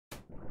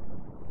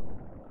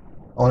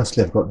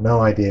Honestly, I've got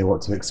no idea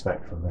what to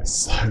expect from this,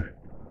 so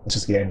let's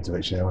just get into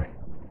it, shall we?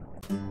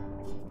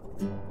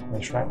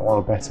 It's ranked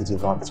one better to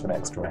advance to the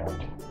next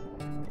round.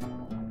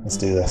 Let's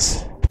do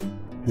this.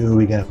 Who are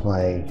we gonna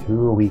play?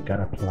 Who are we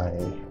gonna play?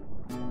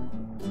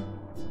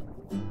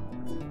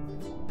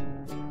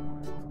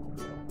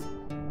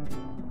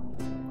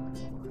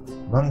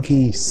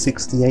 Monkey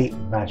 68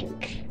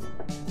 Magic.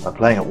 I'm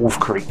playing at Wolf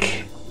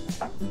Creek.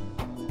 I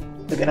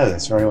think I know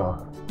this very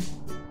well.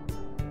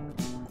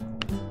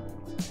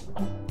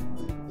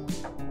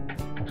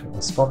 I'm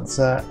a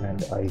sponsor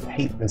and I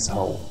hate this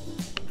hole.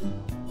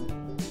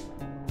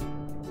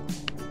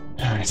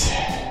 Alright.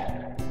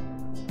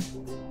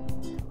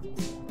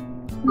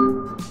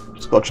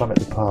 Just got to try and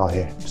make the par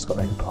here. Just got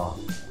to make a par.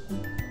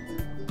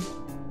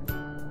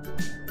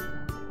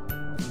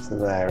 So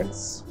there,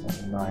 it's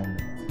 9.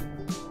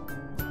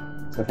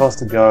 So if I was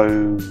to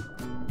go,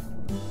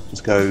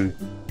 just go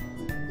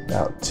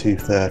about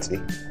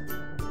 230.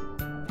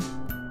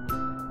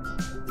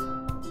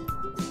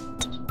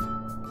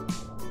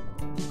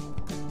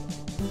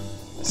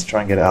 Let's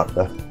try and get it up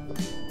there.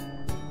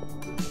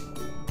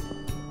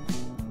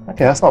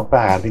 Okay, that's not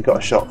bad. We got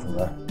a shot from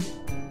there.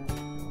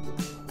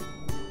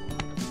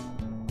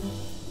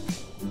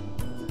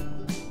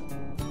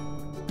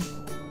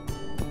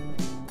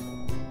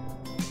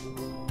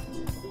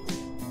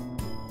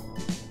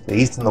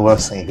 He's done the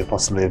worst thing he could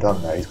possibly have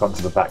done there. He's gone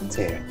to the back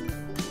tier.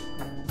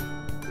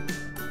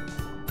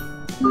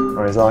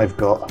 Whereas I've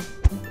got, at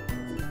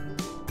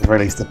the very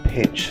least, a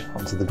pitch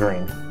onto the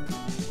green.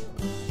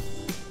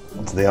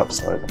 Onto the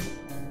upslope.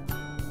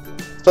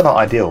 Still not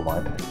ideal,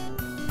 mind.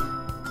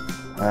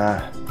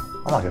 I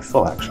might go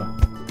full, actually.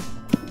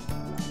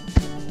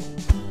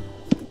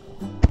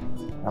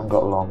 I haven't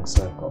got long,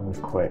 so I've got to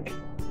move quick.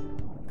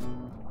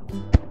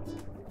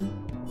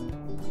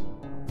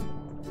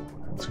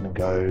 I'm just going to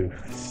go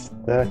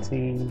 30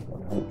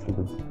 and hope for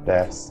the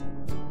best.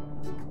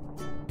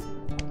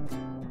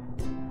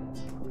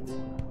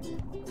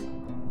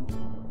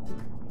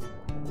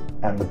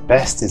 And the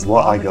best is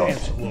what I got.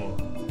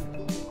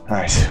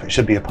 Alright, it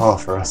should be a par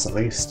for us at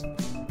least.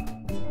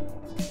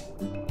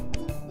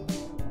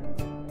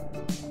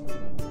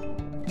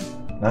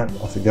 No,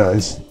 off it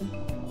goes.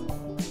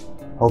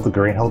 Hold the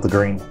green, hold the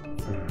green.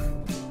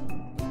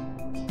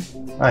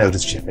 Ah, he'll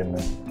just chip in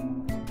there.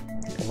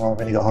 Come on,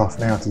 I've only got half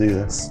an hour to do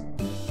this.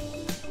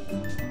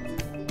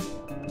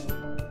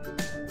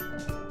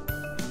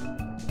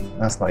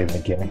 That's not even a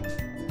gimme.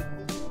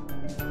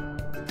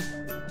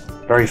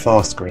 Very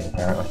fast green,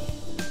 apparently.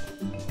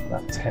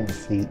 About 10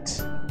 feet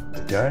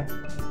to go.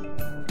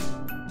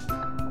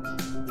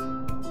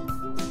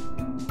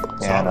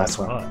 Yeah, nice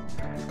one.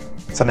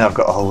 Suddenly I've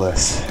got a whole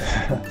this.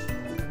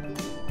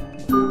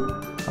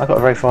 I got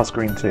a very fast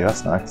green too,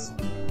 that's nice.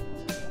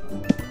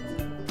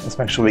 Let's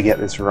make sure we get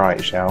this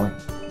right, shall we?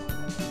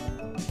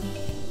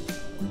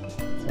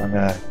 So I'm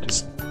gonna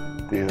just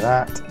do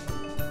that.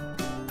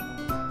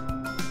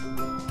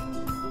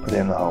 Put it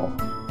in the hole.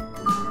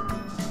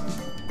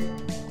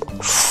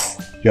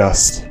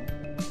 Just.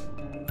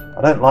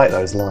 I don't like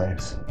those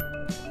lives.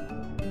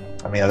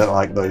 I mean, I don't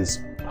like those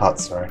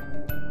putts, sorry.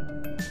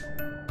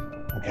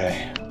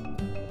 Okay.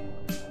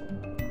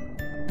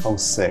 Hole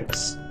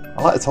 6.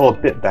 I like this hole a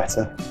bit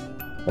better,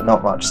 but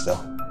not much still.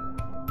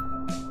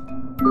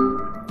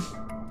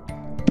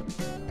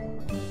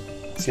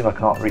 See if I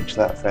can't reach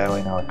that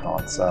fairway. No, I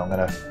can't, so I'm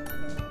going to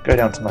go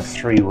down to my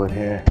 3-wood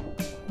here.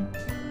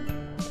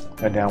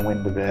 Go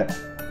downwind a bit.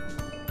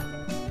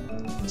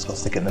 Just got to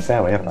stick it in the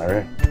fairway, haven't I,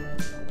 really?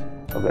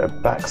 A bit of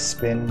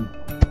backspin.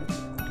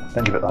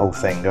 Don't give it the whole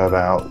thing, go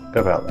about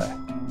there.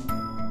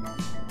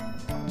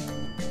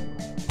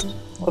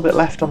 A little bit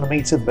left on the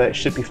meter, but it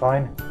should be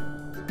fine.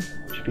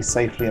 Should be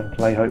safely in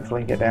play,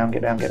 hopefully. Get down,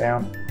 get down, get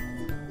down.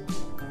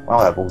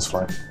 Wow, that ball's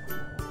flown.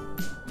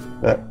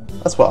 But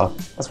that's what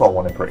I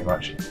wanted pretty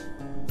much.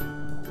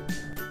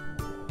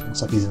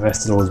 Looks like he's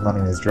invested all his money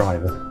in his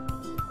driver.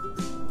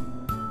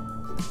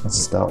 That's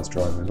a starter's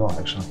driver as well,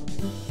 actually.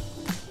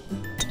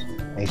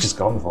 And he's just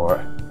gone for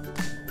it.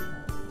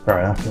 Fair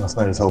enough, he must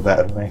know this hole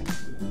better than me.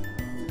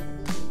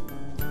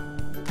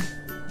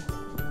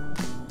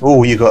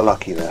 Oh, you got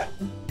lucky there.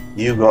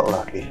 You got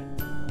lucky.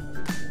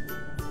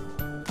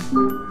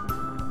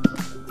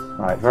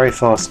 Right, very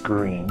fast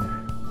green.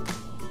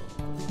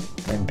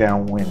 Going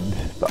downwind,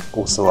 but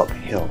also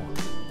uphill.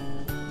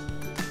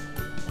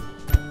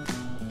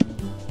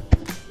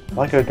 If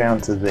I go down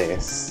to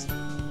this,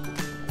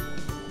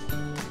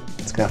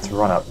 it's going to have to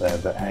run up there,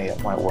 but hey, it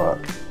might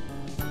work.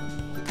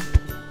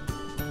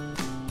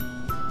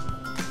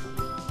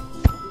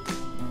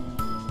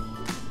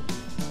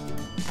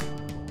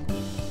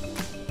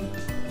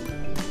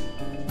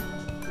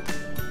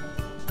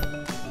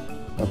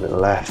 A bit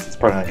left, it's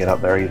probably not going to get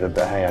up there either,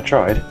 but hey, I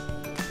tried.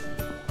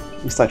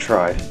 At least I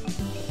tried.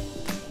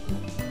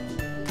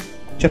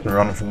 Chip and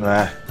run from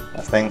there,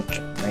 I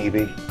think,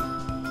 maybe.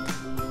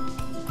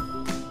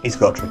 He's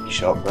got a tricky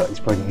shot, but he's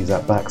probably going to use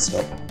that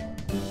backstop.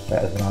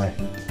 Better than I.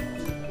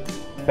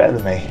 Better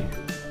than me.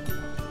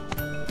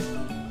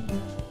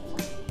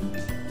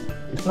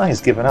 No,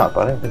 he's given up,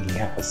 but I don't think he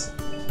has.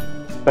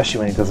 Especially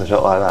when he does a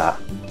shot like that.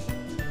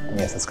 And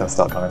yes, it's going to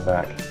start coming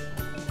back.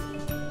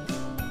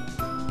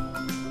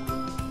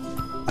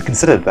 I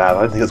considered that,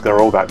 I don't think it's going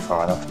to roll back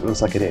far enough, but it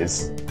looks like it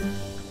is.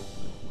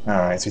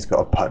 Alright, so he's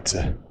got a putt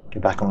to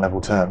get back on level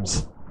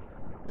terms.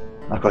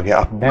 I've got to get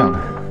up and down.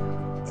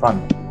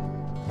 Fun.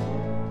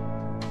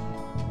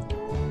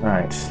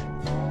 Alright.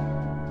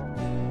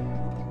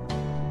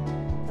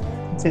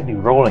 Doesn't seem to be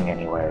rolling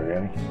anywhere,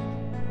 really.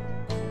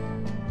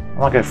 I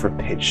might go for a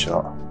pitch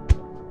shot. I'm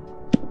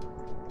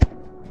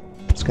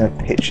just going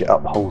to pitch it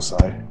up hole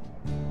side.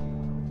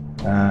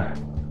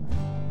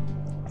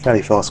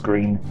 Fairly fast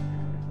green.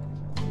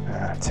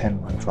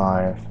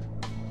 10.5.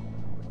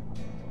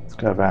 Let's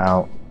go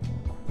about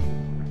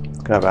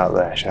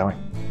there, shall we?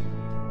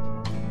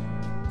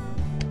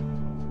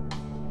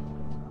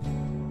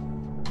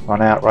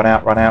 Run out, run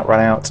out, run out, run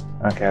out.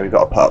 Okay, we've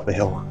got to putt up the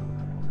hill.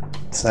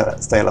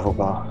 Stay level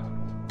bar.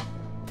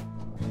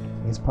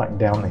 He's putting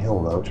down the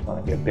hill though, which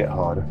might get a bit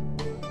harder.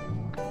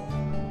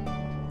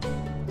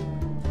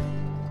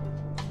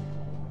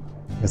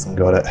 Hasn't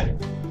got it.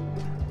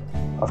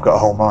 I've got a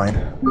hole mine.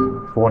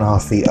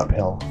 4.5 feet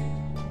uphill.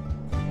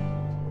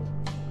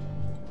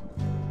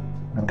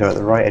 I'm going at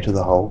the right edge of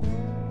the hole.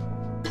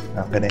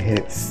 I'm going to hit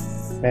it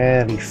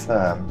fairly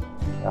firm.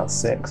 About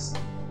 6.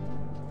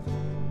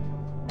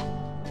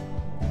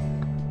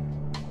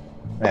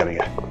 There we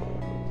go.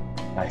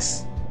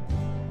 Nice.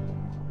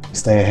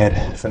 Stay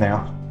ahead for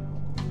now.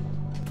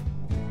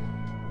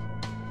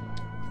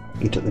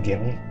 He took the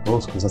gimme, of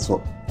course, because that's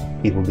what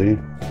people do.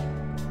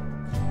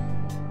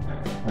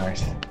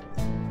 Alright.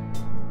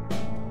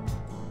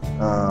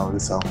 Oh,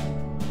 this hole.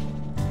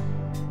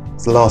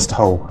 It's the last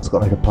hole. It's got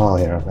to make a par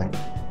here, I think.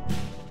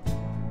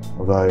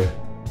 Although,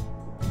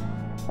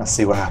 let's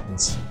see what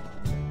happens.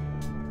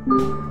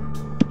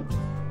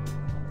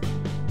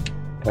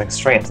 Going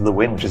straight into the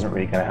wind, which isn't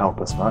really going to help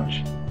us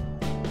much.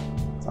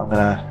 So I'm going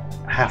to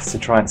have to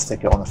try and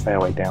stick it on the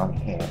fairway down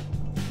here.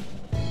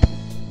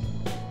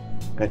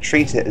 I'm going to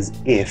treat it as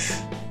if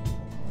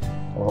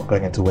I'm not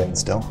going into wind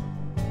still.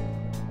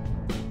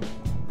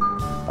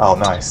 Oh,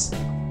 nice.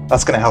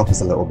 That's going to help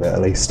us a little bit,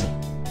 at least.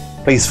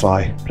 Please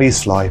fly,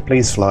 please fly,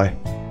 please fly.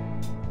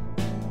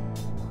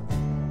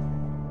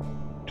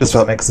 Just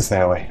about makes the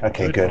fairway.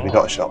 Okay, good, we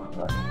got a shot.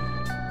 Right.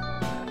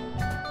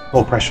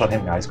 More pressure on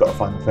him now, he's got to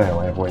find the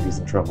fairway, otherwise he's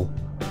in trouble.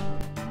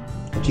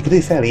 Which you can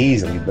do fairly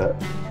easily, but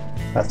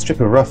that strip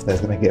of rough there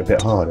is going to make it a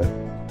bit harder.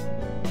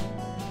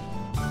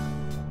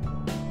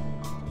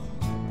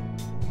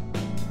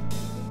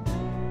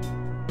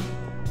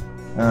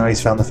 Oh,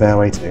 he's found the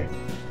fairway too.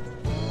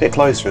 Bit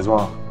closer as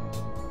well.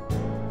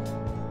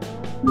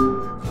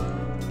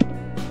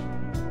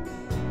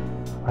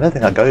 I don't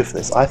think I go for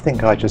this. I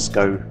think I just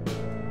go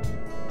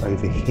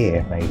over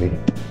here, maybe.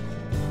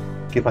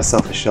 Give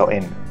myself a shot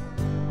in.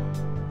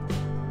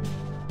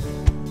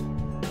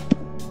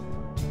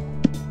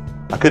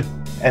 I could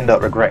end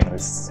up regretting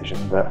this decision,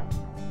 but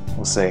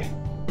we'll see. I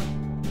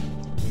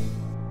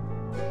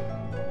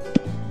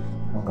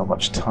haven't got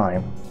much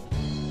time.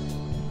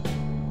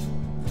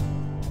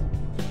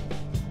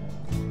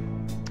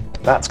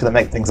 That's going to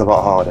make things a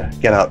lot harder.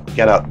 Get up,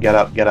 get up, get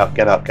up, get up,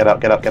 get up, get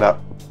up, get up, get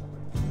up.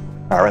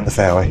 Alright, we're in the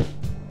fairway.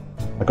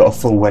 I got a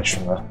full wedge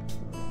from there.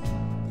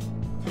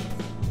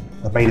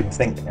 I've made him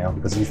think now,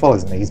 because if he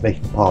follows me, he's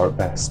making a par at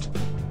best.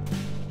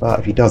 But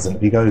if he doesn't,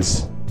 if he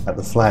goes at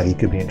the flag, he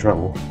could be in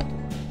trouble.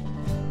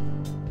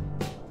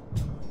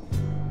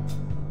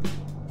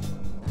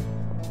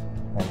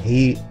 And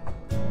he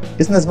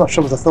isn't as much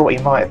trouble as I thought he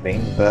might have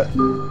been, but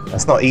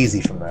that's not easy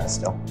from there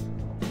still.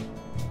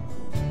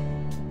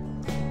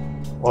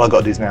 All I've got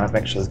to do is now is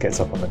make sure this gets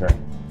up on the green.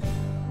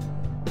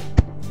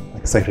 I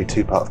can safely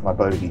 2-putt for my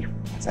bogey,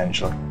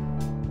 essentially.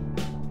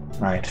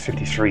 Right,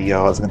 53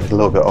 yards, I'm going to hit a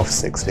little bit off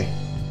 60.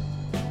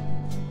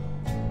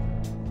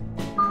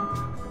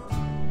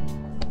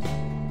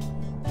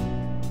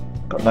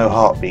 Got no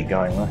heartbeat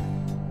going though.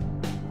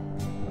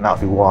 And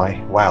that'll be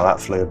why. Wow, that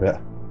flew a bit.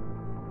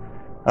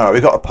 Alright, we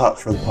got a putt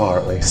for the par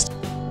at least.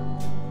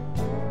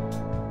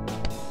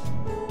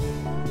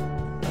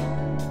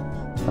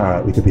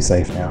 Alright, we could be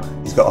safe now.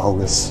 He's got to hold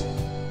this.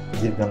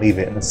 He's even going to leave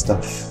it in the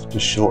stuff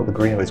just short of the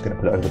green, or he's going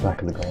to put it over the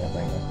back of the green, I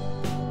think.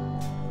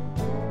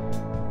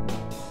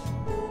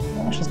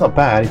 Actually, it's not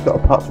bad. He's got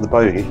a putt for the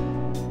bogey.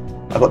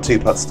 I've got 2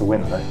 putts to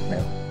win, though,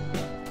 now.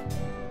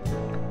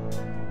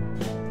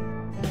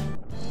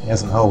 He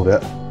hasn't holed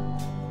it.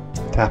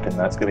 Tapping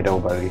that, it's going to be double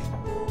bogey.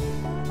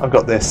 I've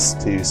got this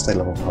to stay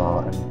level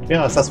par, and to be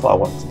honest, that's what I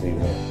want to do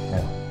here.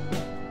 Yeah.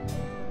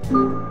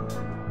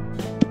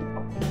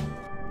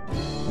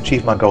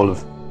 Achieved my goal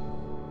of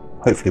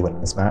hopefully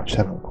winning this match.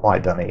 Haven't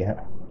quite done it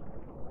yet.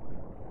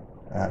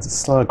 It's a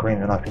slower green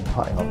than I've been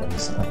putting on them,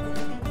 so I'm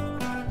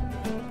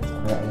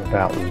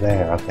about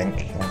there, I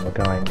think, and we're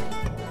going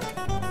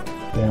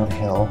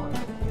downhill.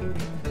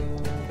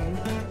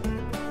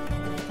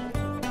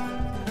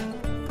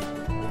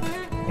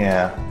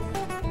 Yeah,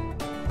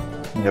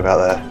 go about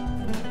there.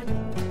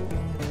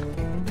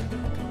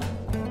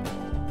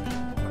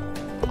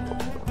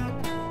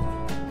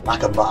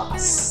 like a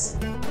boss.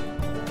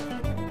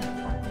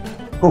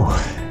 Ooh.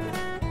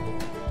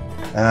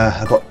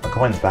 I got my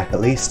coins back at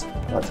least.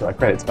 I'd like to get my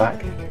credits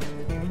back.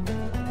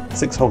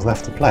 6 holes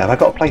left to play. Have I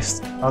got to play?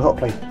 I've got to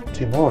play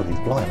 2 more of these,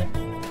 blimey.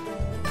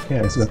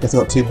 Yeah, so I guess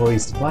I've got 2 more of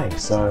these to play,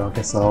 so I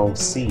guess I'll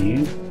see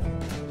you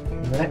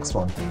in the next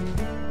one.